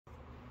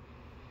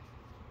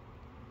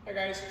Hi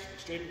guys,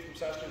 Jaden from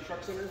Saskatoon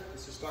Truck Center.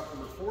 This is stock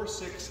number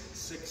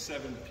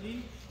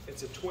 4667P.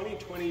 It's a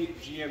 2020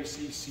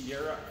 GMC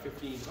Sierra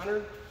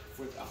 1500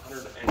 with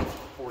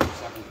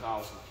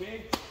 147,000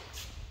 K.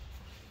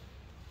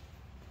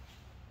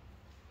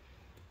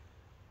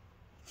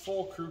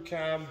 Full crew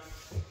cab,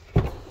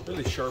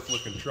 really sharp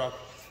looking truck.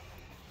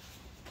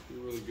 A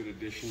really good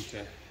addition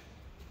to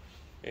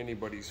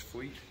anybody's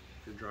fleet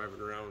if you're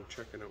driving around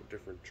checking out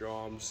different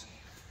jobs.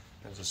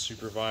 As a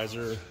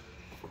supervisor,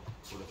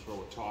 sort of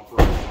throw a topper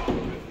on top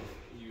of it,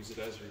 use it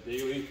as your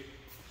daily.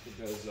 It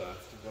does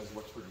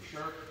look pretty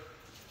sharp.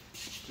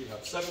 You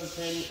have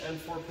 7-pin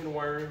and 4-pin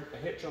wiring, a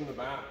hitch on the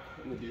back,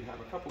 and then you have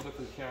a couple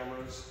different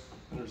cameras.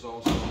 And there's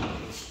also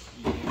this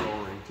easy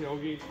lowering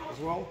tailgate as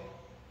well.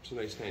 It's a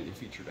nice handy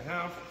feature to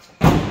have.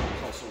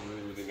 It's also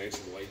really nice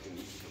and light and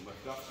easy to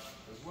lift up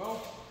as well.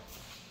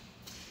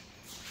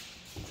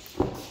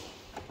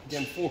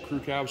 Again, full crew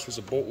cabs, there's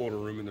a boatload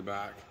of room in the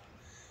back.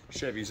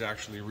 Chevy's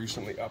actually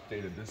recently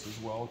updated this as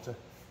well to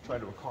try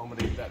to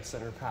accommodate that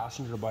center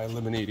passenger by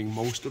eliminating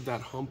most of that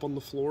hump on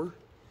the floor,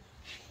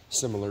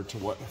 similar to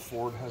what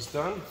Ford has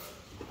done.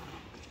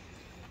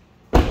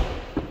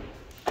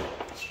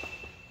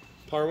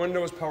 Power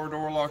windows, power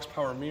door locks,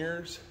 power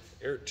mirrors,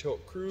 air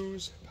tilt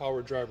cruise,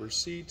 power driver's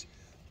seat,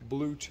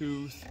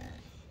 Bluetooth.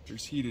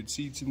 There's heated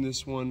seats in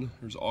this one.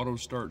 There's auto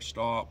start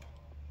stop,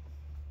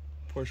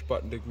 push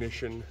button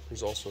ignition.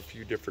 There's also a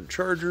few different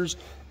chargers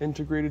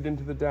integrated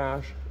into the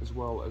dash, as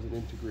well as an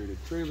integrated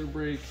trailer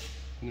brake.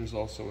 And there's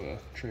also a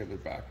trailer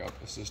backup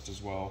assist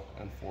as well,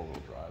 and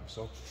 4-wheel drive.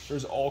 So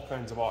there's all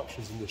kinds of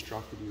options in this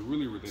truck to be a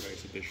really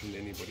nice addition to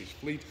anybody's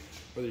fleet.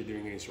 Whether you're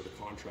doing any sort of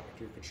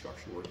contract or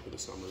construction work for the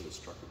summer, this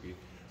truck would be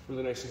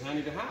really nice and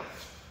handy to have.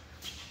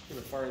 I'm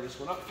gonna fire this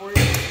one up for you.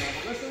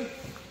 Have a listen.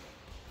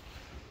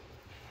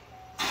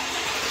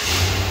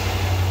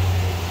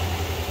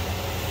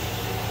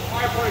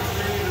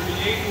 5.3-liter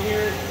V8 in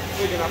here,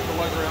 big enough to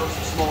lug around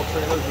some small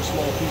trailers or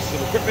small pieces of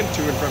equipment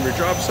to and from your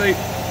job site.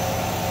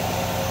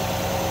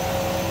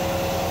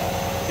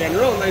 Again,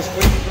 real nice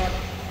clean truck.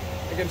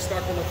 Again,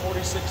 stock number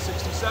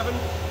 4667,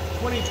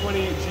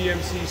 2020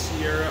 GMC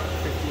Sierra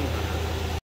 1500.